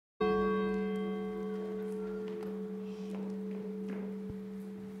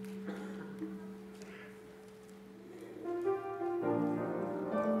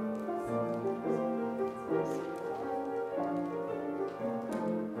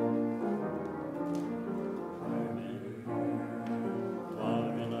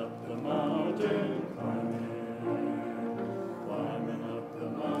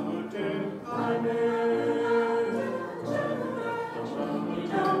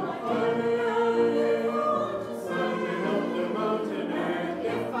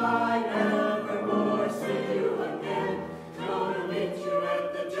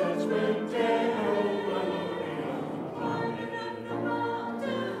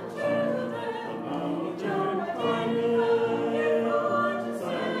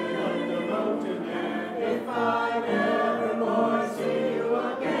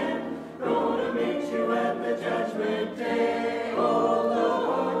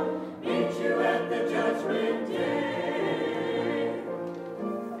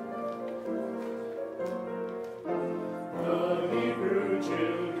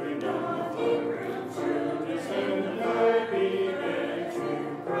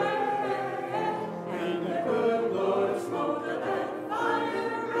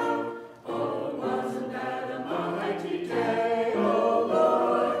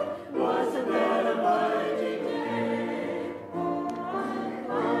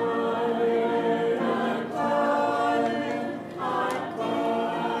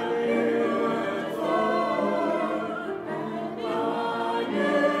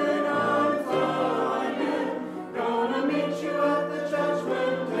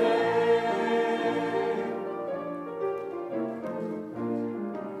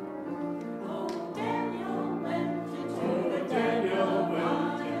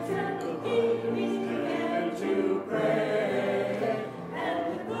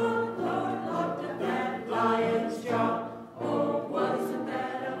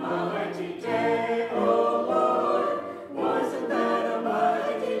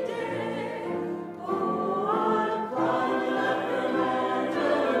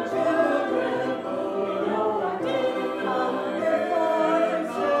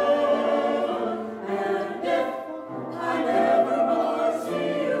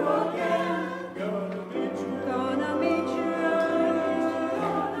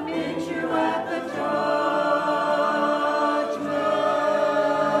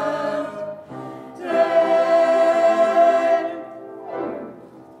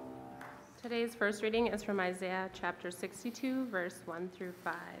first reading is from Isaiah chapter 62, verse 1 through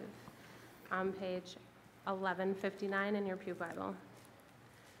 5, on page 1159 in your Pew Bible.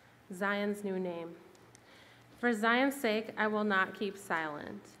 Zion's new name. For Zion's sake, I will not keep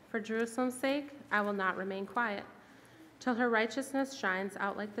silent. For Jerusalem's sake, I will not remain quiet, till her righteousness shines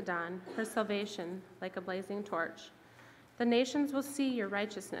out like the dawn, her salvation like a blazing torch. The nations will see your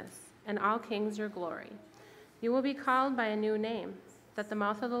righteousness, and all kings your glory. You will be called by a new name that the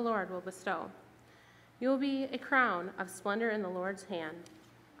mouth of the Lord will bestow. You will be a crown of splendor in the Lord's hand,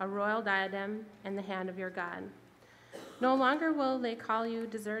 a royal diadem in the hand of your God. No longer will they call you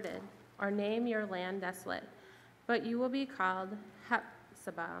deserted or name your land desolate, but you will be called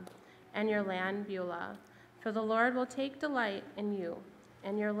Hephzibah and your land Beulah, for the Lord will take delight in you,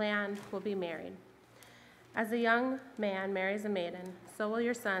 and your land will be married. As a young man marries a maiden, so will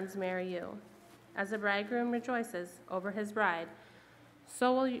your sons marry you. As a bridegroom rejoices over his bride,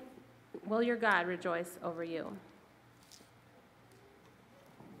 so will your God rejoice over you.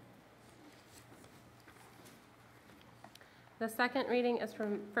 The second reading is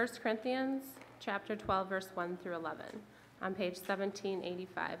from 1 Corinthians chapter 12, verse 1 through 11, on page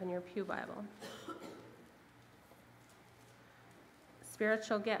 1785 in your Pew Bible.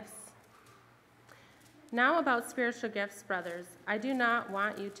 Spiritual gifts. Now about spiritual gifts, brothers, I do not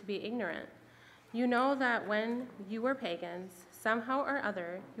want you to be ignorant. You know that when you were pagans, somehow or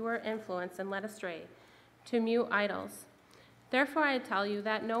other you were influenced and led astray to mute idols. Therefore I tell you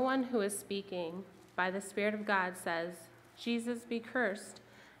that no one who is speaking by the Spirit of God says, Jesus be cursed,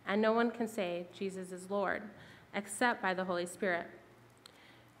 and no one can say Jesus is Lord, except by the Holy Spirit.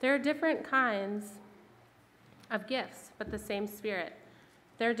 There are different kinds of gifts, but the same Spirit.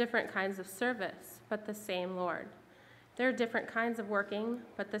 There are different kinds of service, but the same Lord. There are different kinds of working,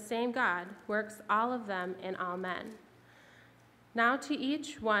 but the same God works all of them in all men. Now to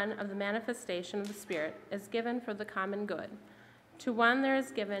each one of the manifestation of the Spirit is given for the common good. To one there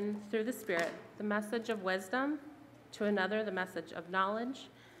is given through the Spirit the message of wisdom, to another the message of knowledge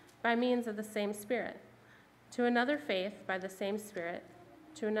by means of the same Spirit, to another faith by the same Spirit,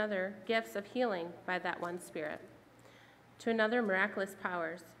 to another gifts of healing by that one Spirit, to another miraculous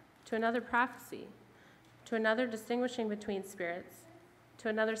powers, to another prophecy, to another distinguishing between spirits, to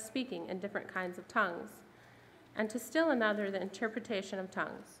another speaking in different kinds of tongues, and to still another the interpretation of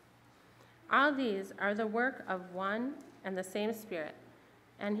tongues. All these are the work of one and the same Spirit,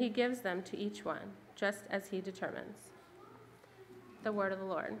 and he gives them to each one, just as he determines. The word of the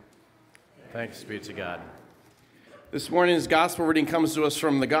Lord. Thanks be to God. This morning's gospel reading comes to us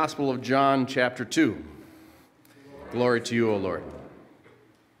from the Gospel of John, chapter 2. Glory to you, O Lord.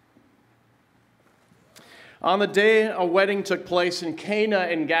 On the day a wedding took place in Cana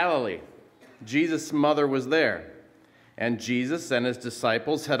in Galilee, Jesus' mother was there, and Jesus and his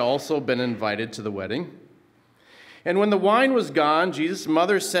disciples had also been invited to the wedding. And when the wine was gone, Jesus'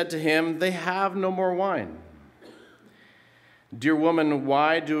 mother said to him, "They have no more wine." "Dear woman,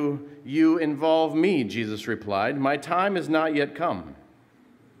 why do you involve me?" Jesus replied. "My time is not yet come."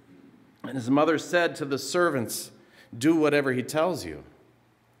 And his mother said to the servants, "Do whatever he tells you."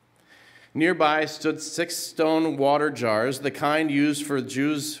 Nearby stood 6 stone water jars, the kind used for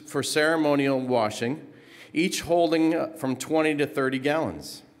Jews for ceremonial washing, each holding from 20 to 30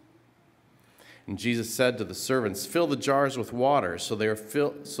 gallons. And Jesus said to the servants, "Fill the jars with water," so they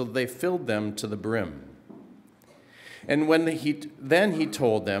filled them to the brim. And then he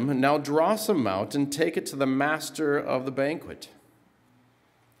told them, "Now draw some out and take it to the master of the banquet."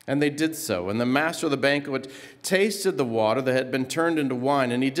 And they did so, and the master of the banquet tasted the water that had been turned into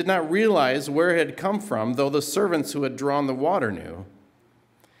wine, and he did not realize where it had come from, though the servants who had drawn the water knew.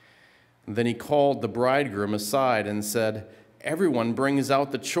 And then he called the bridegroom aside and said, "Everyone brings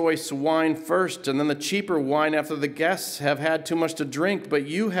out the choice wine first, and then the cheaper wine after the guests have had too much to drink, but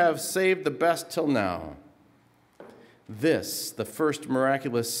you have saved the best till now." This, the first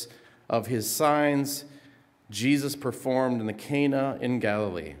miraculous of his signs, Jesus performed in the Cana in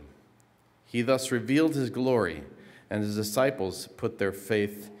Galilee. He thus revealed his glory, and his disciples put their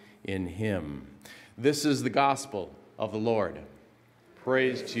faith in him. This is the gospel of the Lord.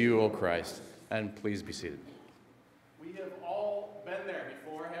 Praise to you, O Christ, and please be seated. We have all been there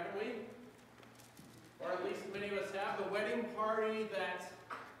before, haven't we? Or at least many of us have, the wedding party that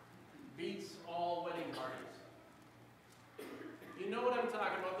beats all wedding parties. You know what I'm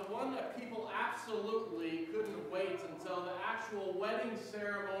talking about, the one that people absolutely couldn't wait until the actual wedding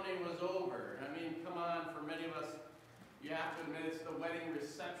ceremony was over. I mean, come on, for many of us, you have to admit it's the wedding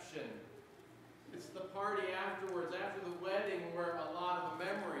reception. It's the party afterwards, after the wedding, where a lot of the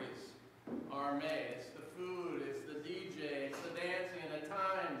memories are made. It's the food, it's the DJ, it's the dancing, and at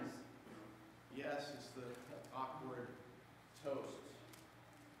times, Yes, it's the awkward toast.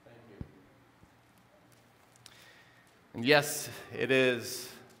 Thank you. And yes, it is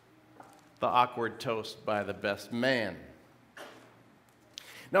the awkward toast by the best man.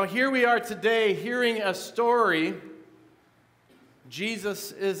 Now, here we are today hearing a story.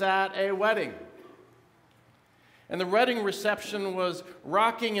 Jesus is at a wedding. And the wedding reception was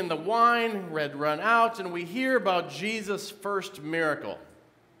rocking, and the wine had run out, and we hear about Jesus' first miracle.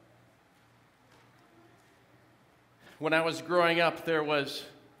 When I was growing up, there was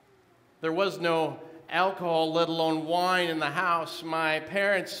no alcohol, let alone wine, in the house. My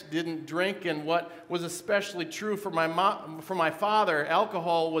parents didn't drink, and what was especially true for my father,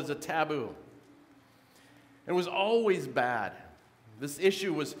 alcohol was a taboo. It was always bad. This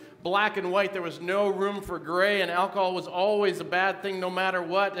issue was black and white. There was no room for gray, and alcohol was always a bad thing no matter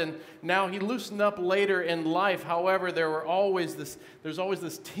what. And now he loosened up later in life. However, there's always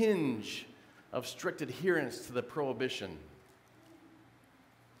this tinge of strict adherence to the prohibition.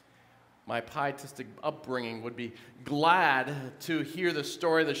 My pietistic upbringing would be glad to hear the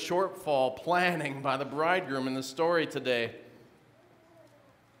story, the shortfall planning by the bridegroom in the story today.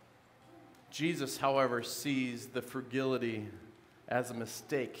 Jesus, however, sees the fragility as a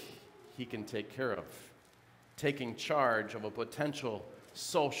mistake he can take care of, taking charge of a potential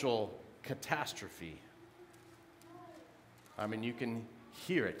social catastrophe. I mean, you can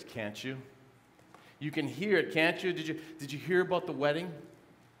hear it, can't you? You can hear it, can't you? Did you hear about the wedding?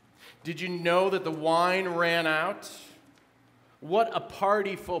 Did you know that the wine ran out? What a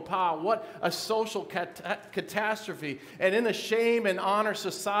party faux pas. What a social catastrophe. And in the shame and honor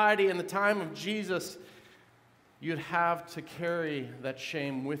society in the time of Jesus, you'd have to carry that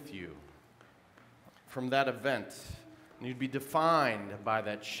shame with you from that event. And you'd be defined by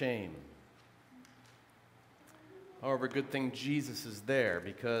that shame. However, good thing Jesus is there,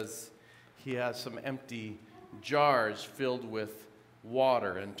 because he has some empty jars filled with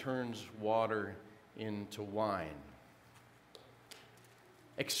water and turns water into wine.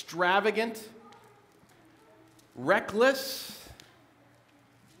 Extravagant? Reckless?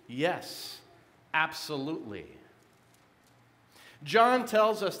 Yes, absolutely. John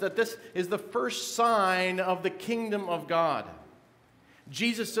tells us that this is the first sign of the kingdom of God.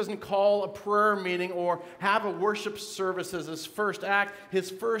 Jesus doesn't call a prayer meeting or have a worship service as his first act.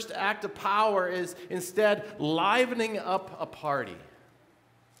 His first act of power is instead livening up a party.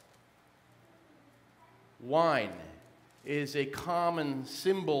 Wine is a common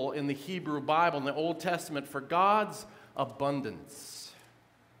symbol in the Hebrew Bible, in the Old Testament, for God's abundance.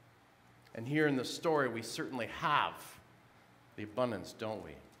 And here in the story, we certainly have the abundance, don't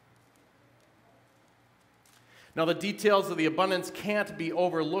we? Now, the details of the abundance can't be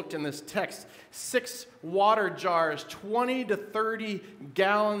overlooked in this text. 6 water jars, 20 to 30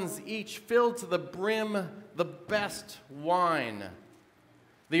 gallons each, filled to the brim, the best wine.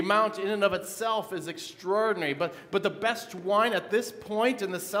 The amount in and of itself is extraordinary, but the best wine at this point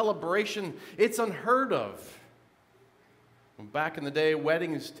in the celebration, it's unheard of. Back in the day,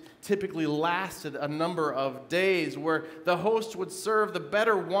 weddings typically lasted a number of days, where the host would serve the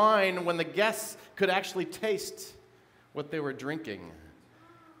better wine when the guests could actually taste what they were drinking.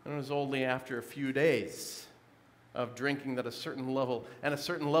 And it was only after a few days of drinking that a certain level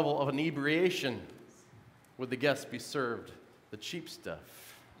of inebriation would the guests be served the cheap stuff.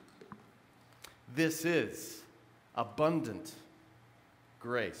 This is abundant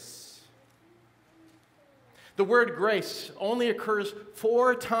grace. The word grace only occurs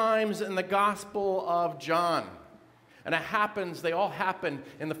 4 times in the Gospel of John. And they all happen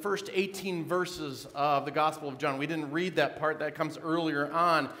in the first 18 verses of the Gospel of John. We didn't read that part, that comes earlier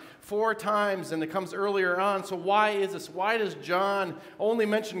on. 4 times, and it comes earlier on. So why is this? Why does John only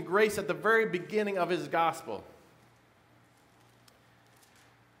mention grace at the very beginning of his Gospel?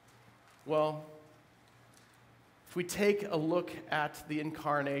 Well, if we take a look at the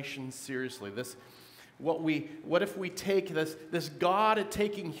incarnation seriously, what if we take this God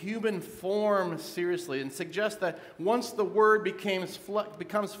taking human form seriously and suggest that once the Word becomes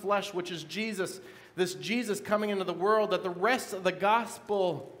flesh, which is Jesus, this Jesus coming into the world, that the rest of the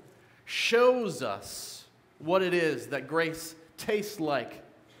gospel shows us what it is that grace tastes like,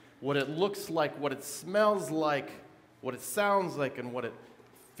 what it looks like, what it smells like, what it sounds like, and what it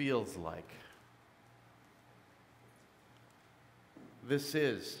feels like. This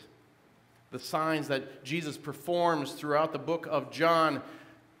is the signs that Jesus performs throughout the book of John.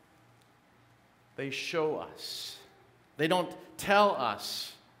 They show us. They don't tell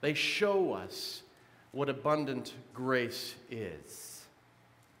us. They show us what abundant grace is.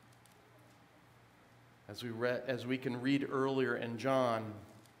 As we can read earlier in John,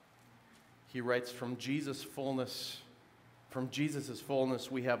 He writes, from Jesus' fullness,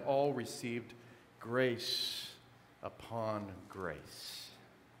 we have all received grace upon grace.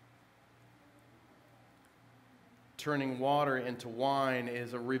 Turning water into wine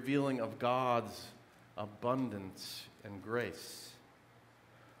is a revealing of God's abundance and grace.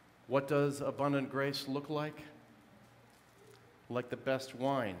 What does abundant grace look like? Like the best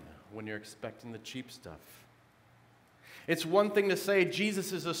wine when you're expecting the cheap stuff. It's one thing to say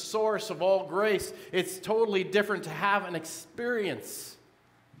Jesus is the source of all grace. It's totally different to have an experience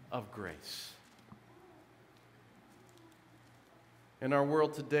of grace. In our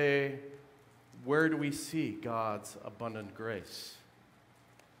world today, where do we see God's abundant grace?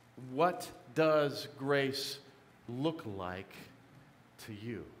 What does grace look like to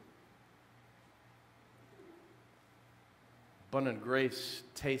you? Abundant grace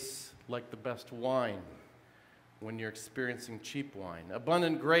tastes like the best wine when you're experiencing cheap wine.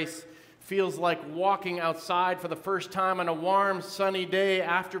 Abundant grace feels like walking outside for the first time on a warm, sunny day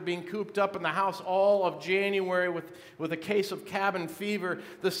after being cooped up in the house all of January with a case of cabin fever.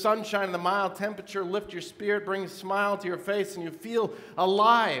 The sunshine and the mild temperature lift your spirit, bring a smile to your face, and you feel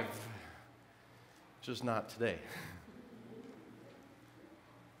alive. Just not today.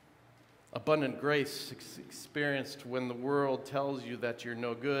 Abundant grace experienced when the world tells you that you're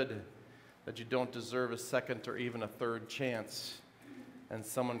no good, that you don't deserve a second or even a third chance, and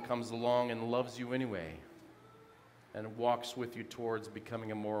someone comes along and loves you anyway and walks with you towards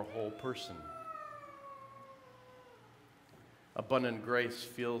becoming a more whole person. Abundant grace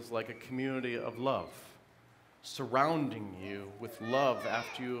feels like a community of love, surrounding you with love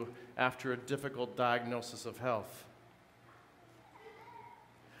after a difficult diagnosis of health.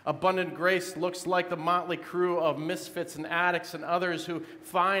 Abundant grace looks like the motley crew of misfits and addicts and others who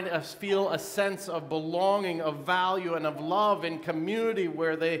feel a sense of belonging, of value, and of love in community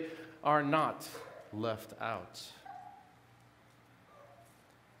where they are not left out.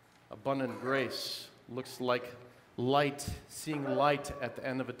 Abundant grace looks like light, seeing light at the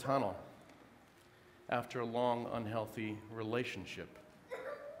end of a tunnel after a long, unhealthy relationship.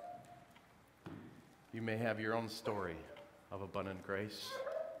 You may have your own story of abundant grace.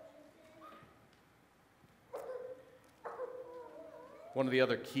 One of the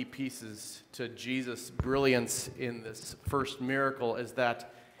other key pieces to Jesus' brilliance in this first miracle is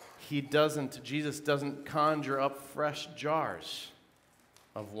that Jesus doesn't conjure up fresh jars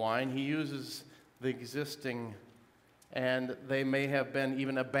of wine. He uses the existing, and they may have been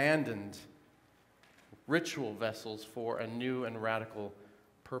even abandoned, ritual vessels for a new and radical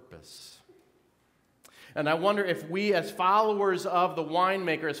purpose. And I wonder if we, as followers of the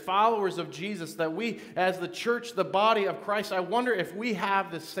winemaker, as followers of Jesus, that we, as the church, the body of Christ, I wonder if we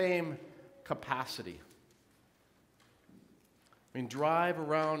have the same capacity. I mean, drive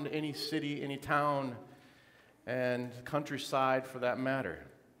around any city, any town, and countryside for that matter,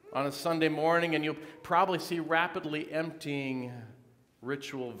 on a Sunday morning, and you'll probably see rapidly emptying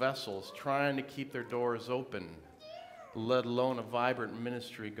ritual vessels trying to keep their doors open, let alone a vibrant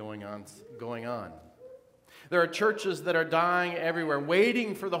ministry going on. There are churches that are dying everywhere,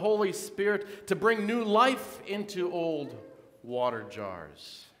 waiting for the Holy Spirit to bring new life into old water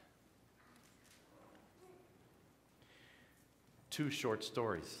jars. 2 short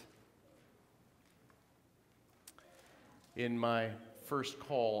stories. In my first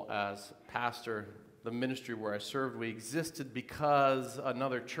call as pastor, the ministry where I served, we existed because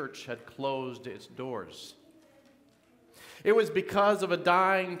another church had closed its doors. It was because of a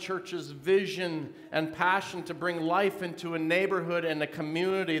dying church's vision and passion to bring life into a neighborhood and a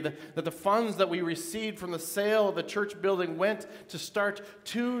community that the funds that we received from the sale of the church building went to start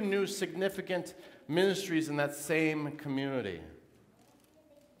 2 new significant ministries in that same community.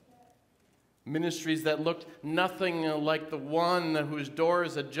 Ministries that looked nothing like the one whose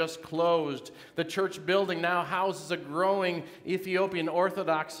doors had just closed. The church building now houses a growing Ethiopian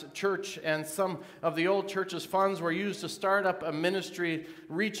Orthodox church, and some of the old church's funds were used to start up a ministry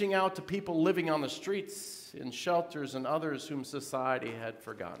reaching out to people living on the streets, in shelters, and others whom society had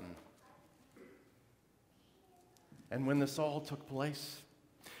forgotten. And when this all took place,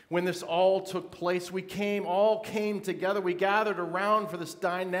 we all came together. We gathered around for this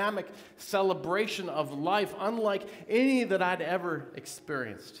dynamic celebration of life, unlike any that I'd ever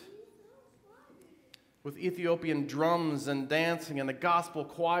experienced. With Ethiopian drums and dancing and the gospel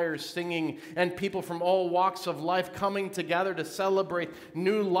choirs singing and people from all walks of life coming together to celebrate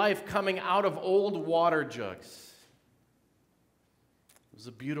new life coming out of old water jugs. It was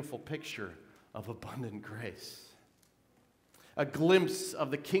a beautiful picture of abundant grace. A glimpse of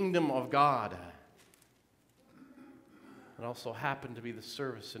the kingdom of God. It also happened to be the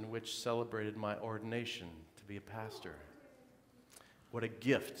service in which celebrated my ordination to be a pastor. What a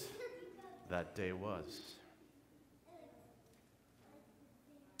gift that day was.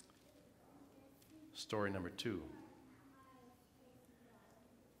 Story number 2.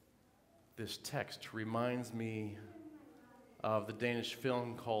 This text reminds me of the Danish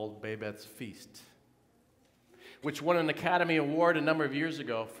film called Babette's Feast, which won an Academy Award a number of years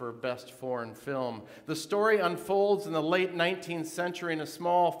ago for Best Foreign Film. The story unfolds in the late 19th century in a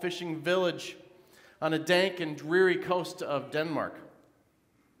small fishing village on a dank and dreary coast of Denmark.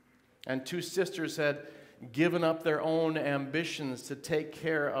 And 2 sisters had given up their own ambitions to take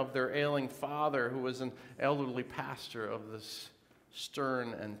care of their ailing father, who was an elderly pastor of this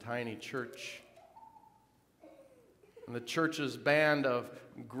stern and tiny church. And the church's band of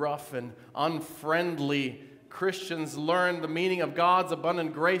gruff and unfriendly Christians learned the meaning of God's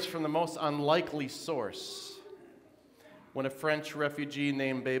abundant grace from the most unlikely source, when a French refugee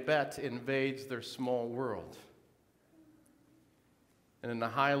named Babette invades their small world. And in a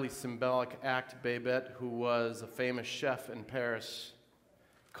highly symbolic act, Babette, who was a famous chef in Paris,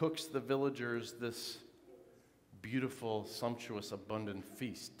 cooks the villagers this beautiful, sumptuous, abundant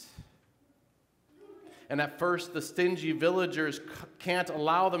feast. And at first, the stingy villagers can't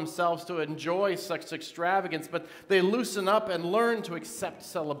allow themselves to enjoy such extravagance, but they loosen up and learn to accept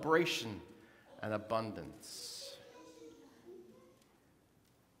celebration and abundance.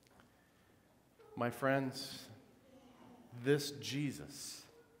 My friends, this Jesus,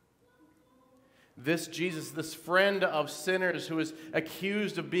 this friend of sinners who is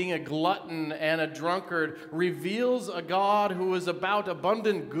accused of being a glutton and a drunkard, reveals a God who is about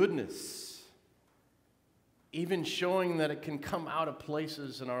abundant goodness, even showing that it can come out of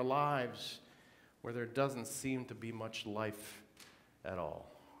places in our lives where there doesn't seem to be much life at all.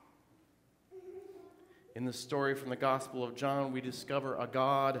 In the story from the Gospel of John, we discover a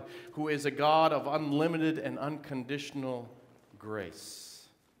God who is a God of unlimited and unconditional grace.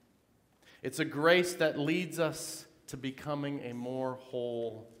 It's a grace that leads us to becoming a more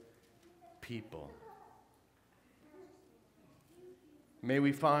whole people. May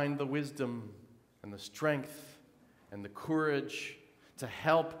we find the wisdom and the strength and the courage to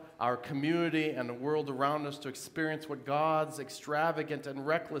help our community and the world around us to experience what God's extravagant and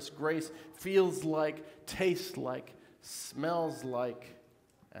reckless grace feels like, tastes like, smells like,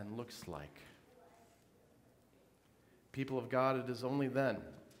 and looks like. People of God, it is only then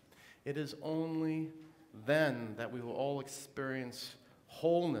that we will all experience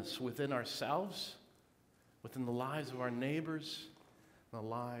wholeness within ourselves, within the lives of our neighbors, and the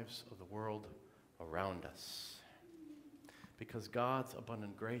lives of the world around us. Because God's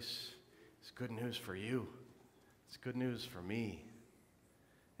abundant grace is good news for you. It's good news for me.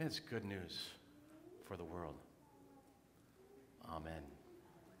 And it's good news for the world. Amen.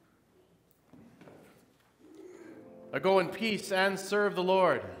 Go in peace and serve the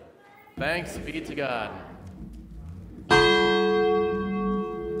Lord. Thanks be to God.